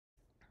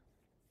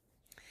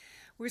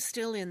We're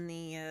still in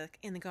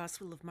the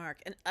Gospel of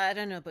Mark, and I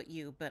don't know about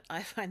you, but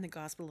I find the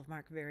Gospel of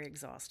Mark very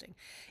exhausting.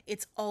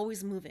 It's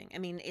always moving. I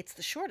mean, it's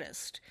the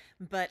shortest,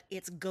 but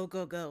it's go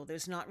go go.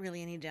 There's not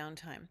really any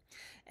downtime.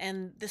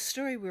 And the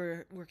story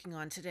we're working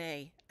on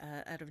today,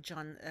 out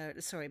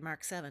of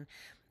Mark 7,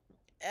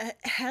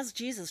 has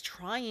Jesus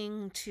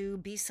trying to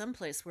be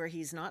someplace where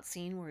he's not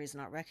seen, where he's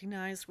not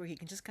recognized, where he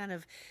can just kind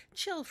of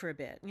chill for a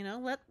bit.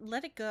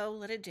 Let it go,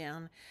 let it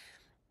down,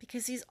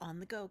 because he's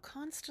on the go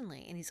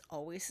constantly and he's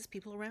always has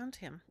people around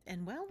him.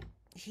 And well,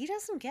 he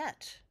doesn't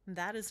get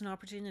that as an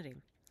opportunity.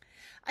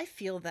 I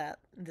feel that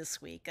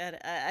this week.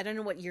 I don't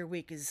know what your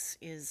week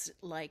is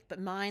like, but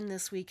mine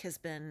this week has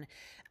been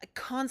a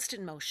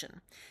constant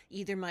motion.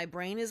 Either my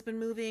brain has been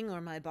moving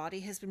or my body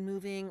has been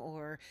moving,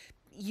 or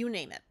you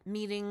name it,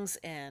 meetings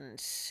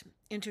and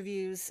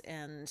interviews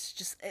and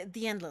just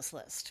the endless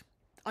list.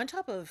 On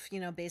top of,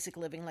 basic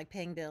living like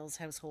paying bills,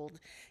 household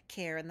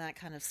care, and that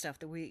kind of stuff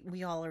that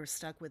we all are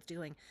stuck with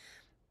doing.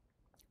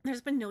 There's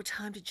been no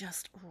time to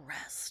just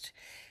rest,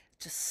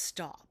 to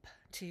stop,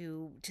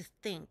 to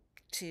think,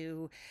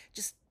 to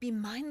just be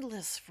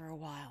mindless for a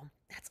while.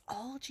 That's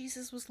all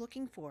Jesus was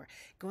looking for.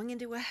 Going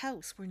into a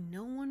house where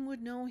no one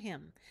would know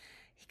him.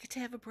 He could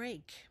have a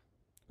break.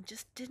 It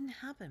just didn't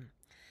happen.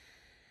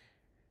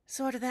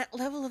 So out of that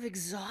level of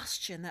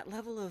exhaustion, that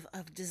level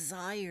of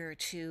desire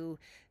to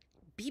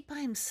be by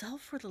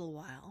himself for a little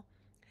while,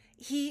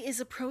 he is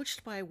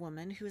approached by a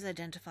woman who is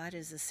identified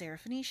as a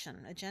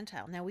Syrophoenician, a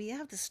Gentile. Now, we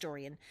have the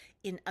story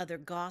in other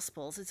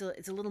Gospels. It's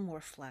a little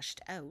more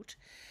fleshed out.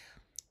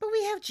 But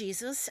we have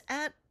Jesus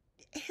at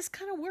his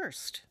kind of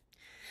worst.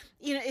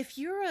 If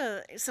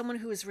you're someone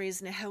who was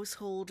raised in a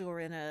household or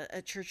in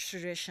a church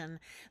tradition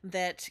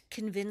that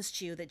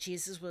convinced you that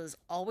Jesus was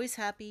always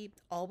happy,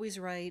 always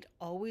right,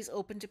 always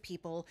open to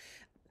people,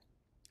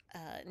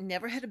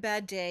 never had a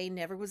bad day,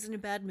 never was in a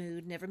bad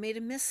mood, never made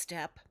a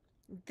misstep,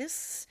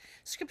 this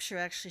scripture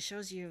actually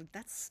shows you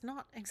that's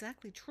not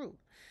exactly true.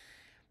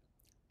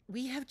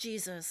 We have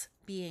Jesus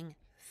being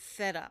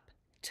fed up,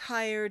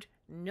 tired,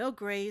 no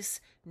grace,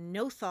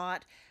 no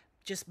thought,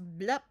 just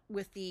blup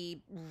with the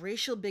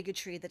racial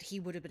bigotry that he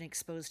would have been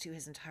exposed to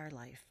his entire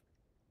life.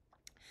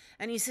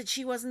 And he said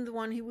she wasn't the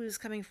one he was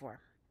coming for.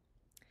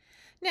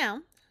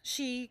 Now,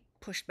 she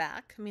pushed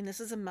back. I mean, this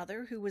is a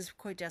mother who was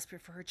quite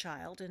desperate for her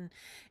child, and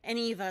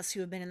any of us who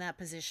have been in that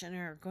position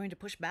are going to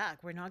push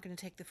back. We're not going to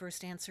take the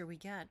first answer we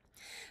get.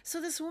 So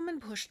this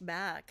woman pushed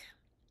back,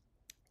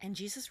 and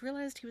Jesus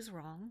realized he was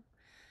wrong,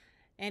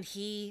 and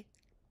he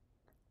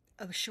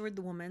assured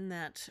the woman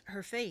that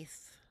her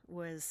faith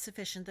was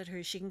sufficient, that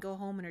she can go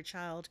home and her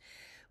child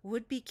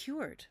would be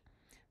cured,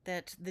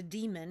 that the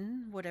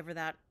demon, whatever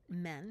that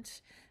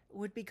meant,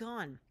 would be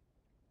gone.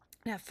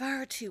 Now,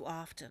 far too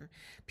often,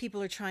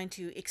 people are trying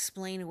to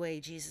explain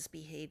away Jesus'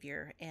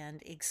 behavior and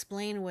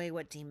explain away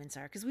what demons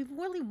are, because we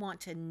really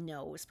want to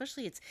know,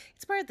 especially it's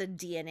part of the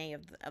DNA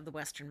of the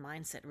Western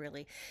mindset,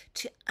 really,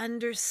 to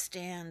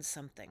understand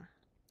something.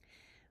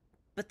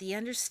 But the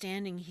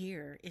understanding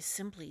here is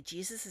simply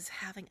Jesus is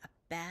having a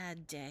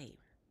bad day.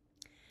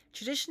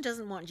 Tradition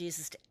doesn't want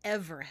Jesus to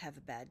ever have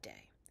a bad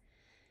day.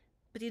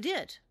 But he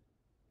did.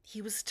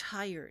 He was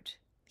tired.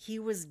 He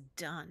was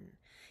done.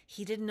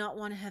 He did not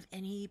want to have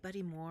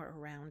anybody more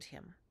around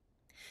him.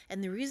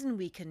 And the reason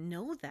we can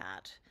know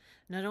that,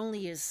 not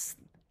only is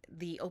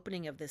the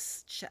opening of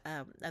this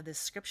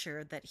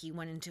scripture that he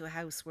went into a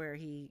house where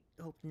he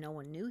hoped no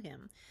one knew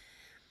him,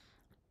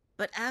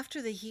 but after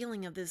the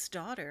healing of this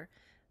daughter,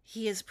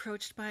 he is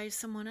approached by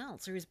someone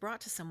else, or he's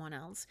brought to someone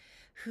else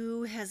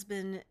who has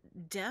been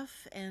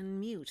deaf and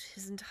mute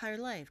his entire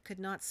life, could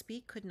not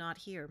speak, could not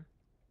hear.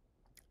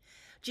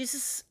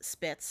 Jesus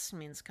spits. I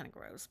mean, it's kind of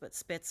gross, but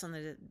spits on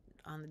the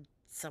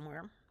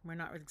somewhere. We're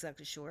not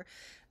exactly sure.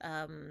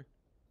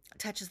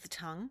 Touches the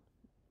tongue,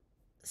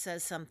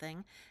 says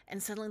something,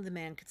 and suddenly the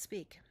man could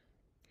speak.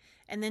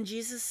 And then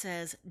Jesus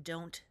says,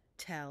 "Don't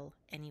tell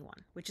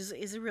anyone," which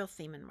is a real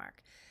theme in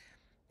Mark.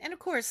 And of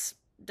course,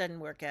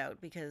 doesn't work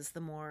out, because the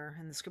more,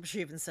 and the scripture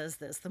even says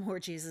this, the more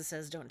Jesus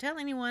says don't tell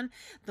anyone,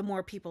 the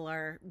more people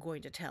are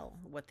going to tell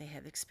what they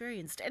have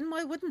experienced. And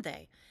why wouldn't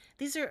they?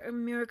 These are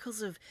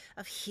miracles of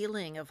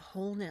healing, of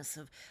wholeness,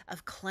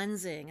 of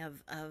cleansing,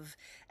 of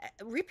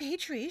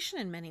repatriation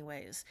in many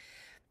ways.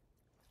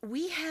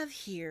 We have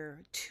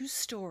here two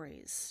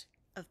stories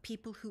of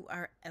people who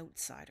are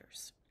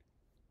outsiders.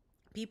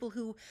 People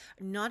who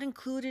are not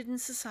included in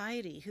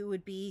society, who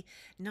would be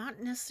not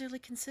necessarily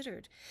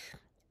considered.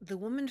 The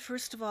woman,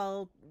 first of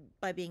all,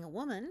 by being a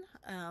woman.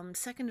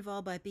 Second of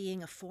all, by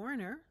being a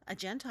foreigner, a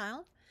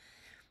Gentile.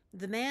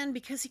 The man,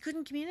 because he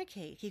couldn't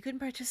communicate. He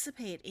couldn't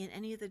participate in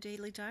any of the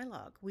daily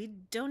dialogue. We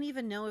don't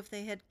even know if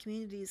they had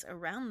communities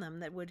around them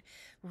that would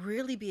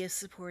really be as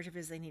supportive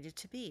as they needed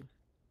to be.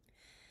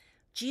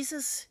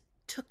 Jesus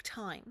took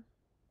time,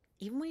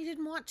 even when he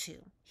didn't want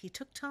to. He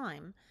took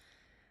time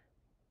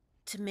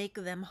to make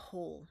them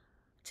whole,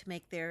 to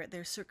make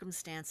their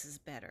circumstances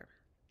better.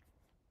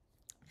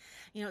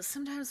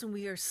 Sometimes when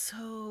we are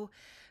so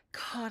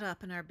caught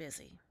up in our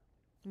busy,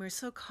 We're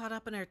so caught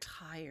up in our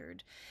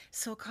tired,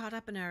 so caught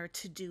up in our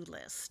to do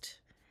list.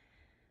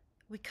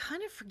 We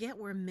kind of forget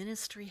where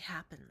ministry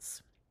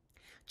happens.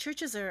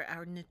 Churches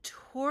are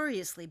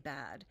notoriously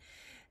bad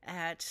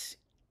at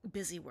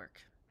busy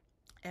work.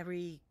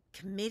 Every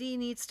committee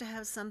needs to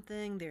have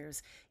something.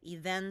 There's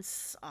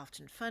events,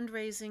 often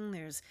fundraising.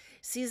 There's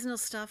seasonal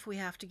stuff we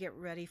have to get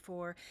ready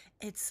for.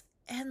 It's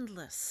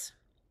endless.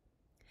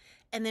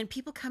 And then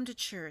people come to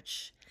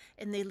church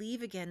and they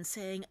leave again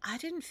saying, I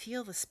didn't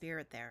feel the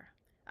spirit there.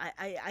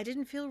 I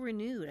didn't feel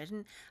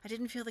renewed. I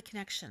didn't feel the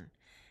connection.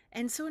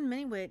 And so in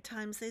many ways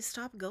times they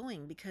stop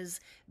going because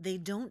they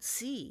don't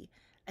see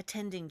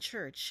attending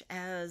church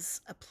as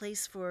a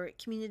place for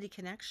community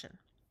connection.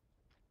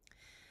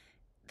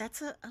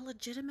 That's a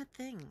legitimate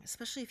thing,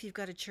 especially if you've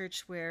got a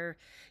church where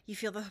you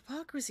feel the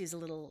hypocrisy is a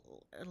little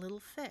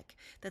thick,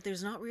 that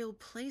there's not real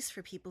place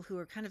for people who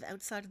are kind of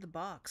outside of the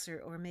box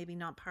or maybe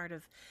not part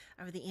of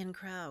the in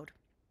crowd.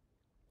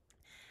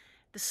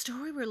 The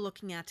story we're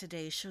looking at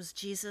today shows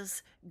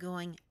Jesus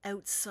going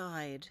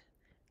outside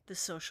the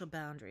social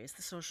boundaries,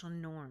 the social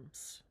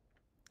norms.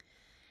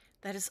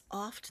 That is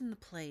often the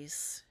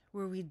place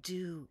where we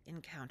do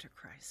encounter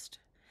Christ,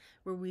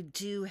 where we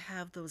do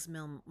have those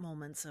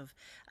moments of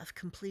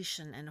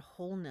completion and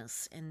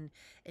wholeness and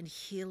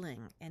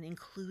healing and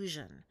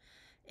inclusion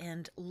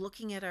and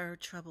looking at our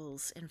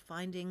troubles and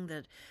finding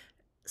that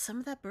some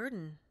of that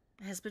burden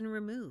has been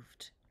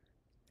removed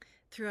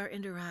through our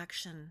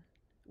interaction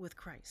with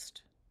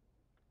Christ.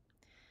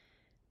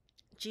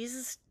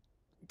 Jesus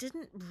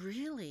didn't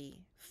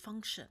really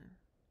function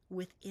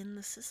within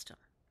the system.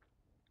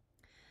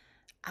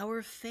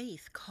 Our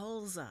faith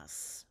calls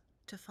us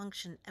to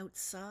function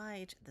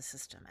outside the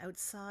system,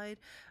 outside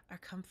our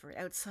comfort,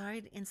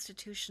 outside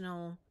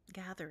institutional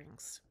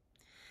gatherings.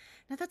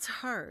 Now that's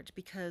hard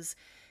because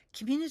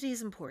community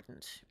is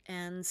important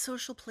and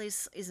social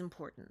place is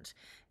important,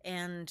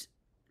 and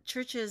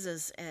churches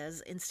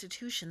as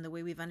institution, the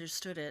way we've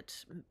understood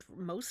it,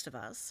 most of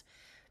us,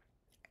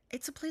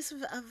 it's a place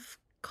of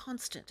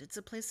constant. It's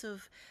a place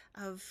of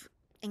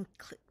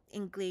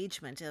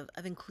engagement,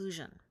 of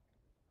inclusion.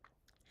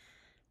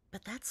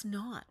 But that's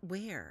not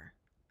where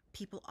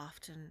people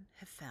often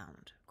have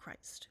found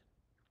Christ.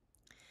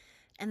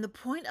 And the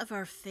point of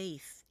our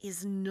faith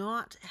is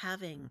not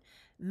having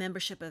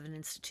membership of an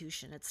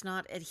institution. It's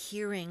not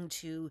adhering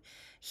to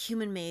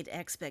human-made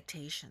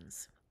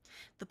expectations.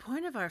 The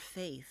point of our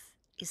faith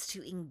is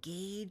to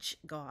engage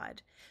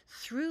God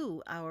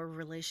through our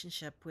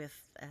relationship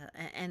with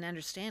and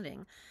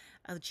understanding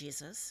of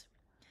Jesus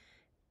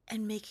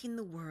and making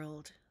the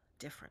world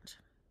different.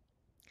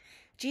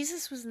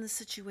 Jesus was in the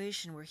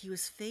situation where he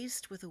was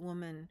faced with a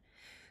woman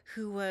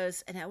who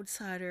was an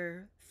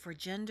outsider for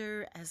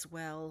gender as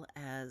well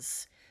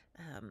as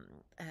um,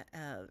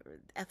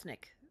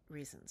 ethnic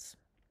reasons.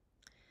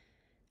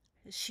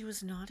 She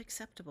was not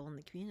acceptable in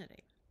the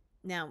community.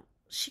 Now,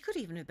 she could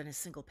even have been a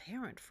single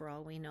parent for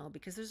all we know,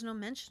 because there's no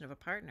mention of a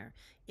partner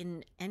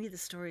in any of the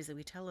stories that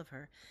we tell of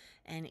her.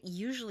 And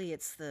usually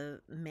it's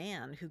the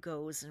man who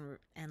goes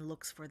and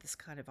looks for this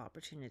kind of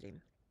opportunity.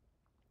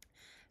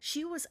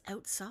 She was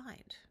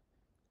outside,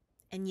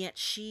 and yet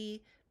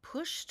she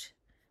pushed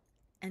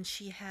and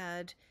she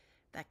had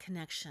that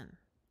connection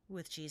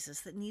with Jesus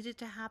that needed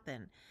to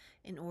happen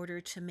in order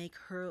to make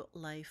her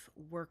life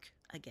work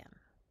again.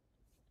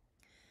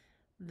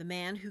 The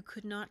man who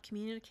could not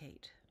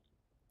communicate,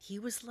 he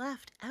was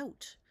left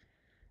out.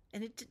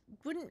 And it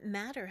wouldn't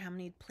matter how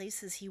many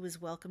places he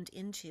was welcomed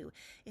into.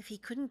 If he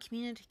couldn't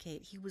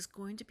communicate, he was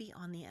going to be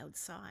on the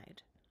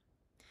outside.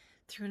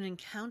 Through an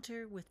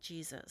encounter with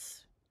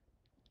Jesus,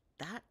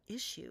 that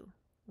issue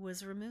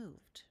was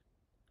removed.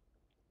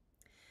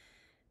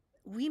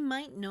 We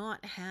might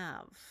not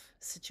have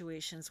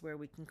situations where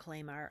we can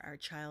claim our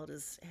child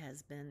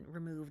has been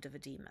removed of a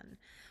demon,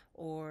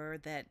 or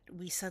that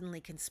we suddenly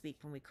can speak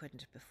when we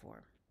couldn't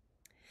before.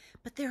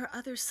 But there are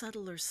other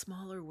subtler,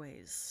 smaller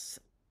ways,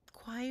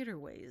 quieter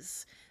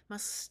ways,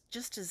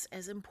 just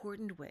as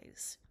important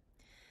ways,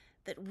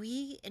 that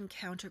we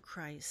encounter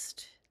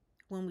Christ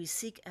when we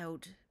seek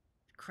out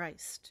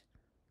Christ,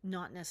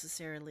 not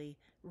necessarily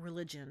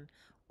religion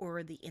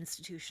or the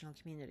institutional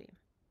community.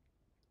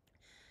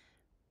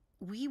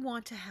 We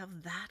want to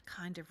have that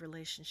kind of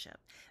relationship.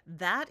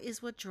 That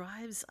is what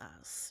drives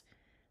us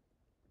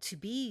to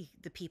be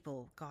the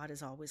people God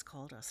has always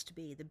called us to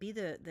be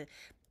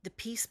the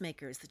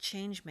peacemakers, the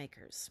change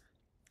makers.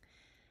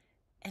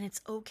 And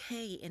it's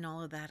okay in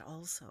all of that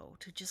also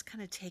to just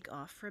kind of take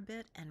off for a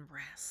bit and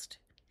rest.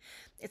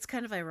 It's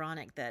kind of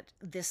ironic that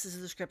this is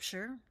the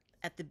scripture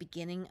at the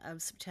beginning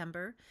of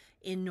September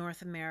in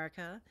North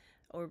America,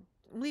 or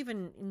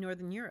even in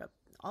Northern Europe,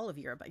 all of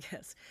Europe, I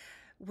guess,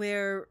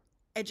 where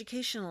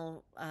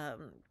educational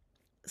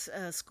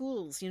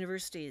schools,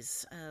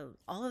 universities,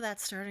 all of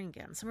that's starting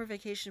again. Summer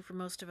vacation for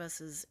most of us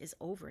is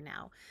over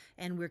now,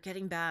 and we're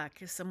getting back.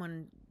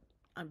 Someone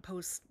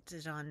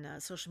posted on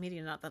social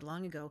media not that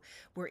long ago,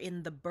 we're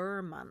in the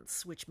Burr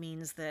months, which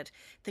means that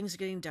things are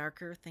getting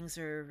darker, things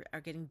are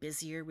getting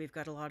busier. We've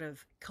got a lot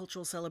of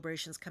cultural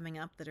celebrations coming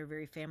up that are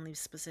very family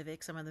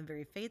specific, some of them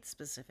very faith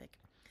specific.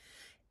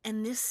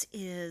 And this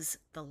is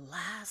the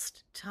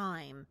last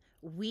time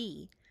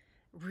we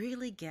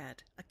really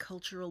get a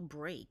cultural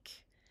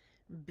break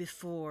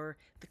before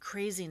the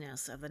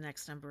craziness of the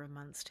next number of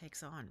months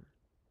takes on.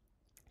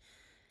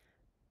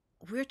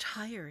 We're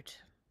tired.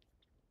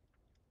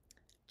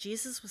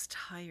 Jesus was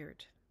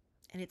tired,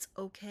 and it's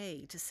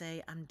okay to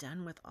say, I'm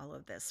done with all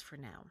of this for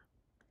now.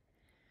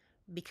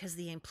 Because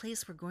the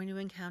place we're going to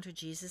encounter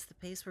Jesus, the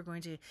place we're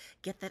going to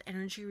get that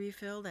energy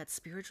refill, that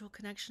spiritual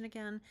connection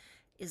again,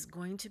 is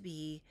going to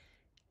be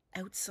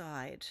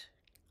outside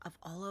of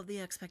all of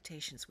the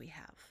expectations we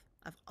have,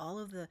 of all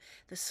of the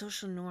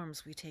social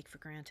norms we take for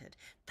granted.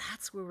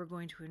 That's where we're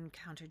going to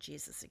encounter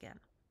Jesus again.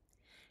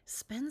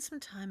 Spend some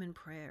time in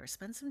prayer.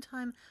 Spend some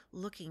time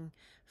looking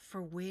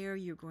for where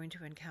you're going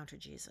to encounter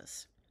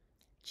Jesus.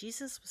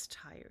 Jesus was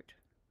tired.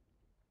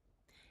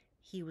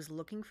 He was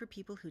looking for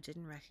people who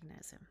didn't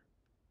recognize him.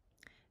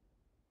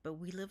 But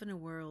we live in a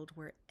world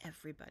where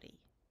everybody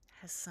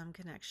has some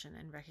connection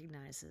and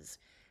recognizes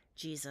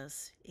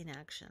Jesus in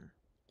action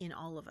in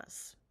all of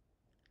us.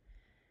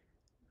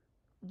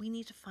 We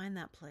need to find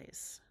that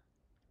place.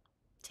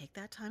 Take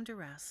that time to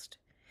rest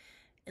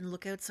and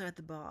look outside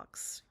the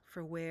box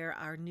for where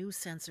our new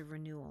sense of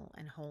renewal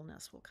and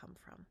wholeness will come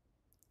from.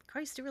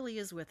 Christ really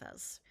is with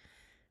us.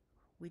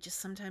 We just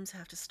sometimes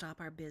have to stop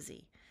our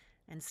busy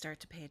and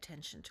start to pay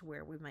attention to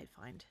where we might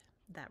find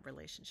that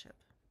relationship.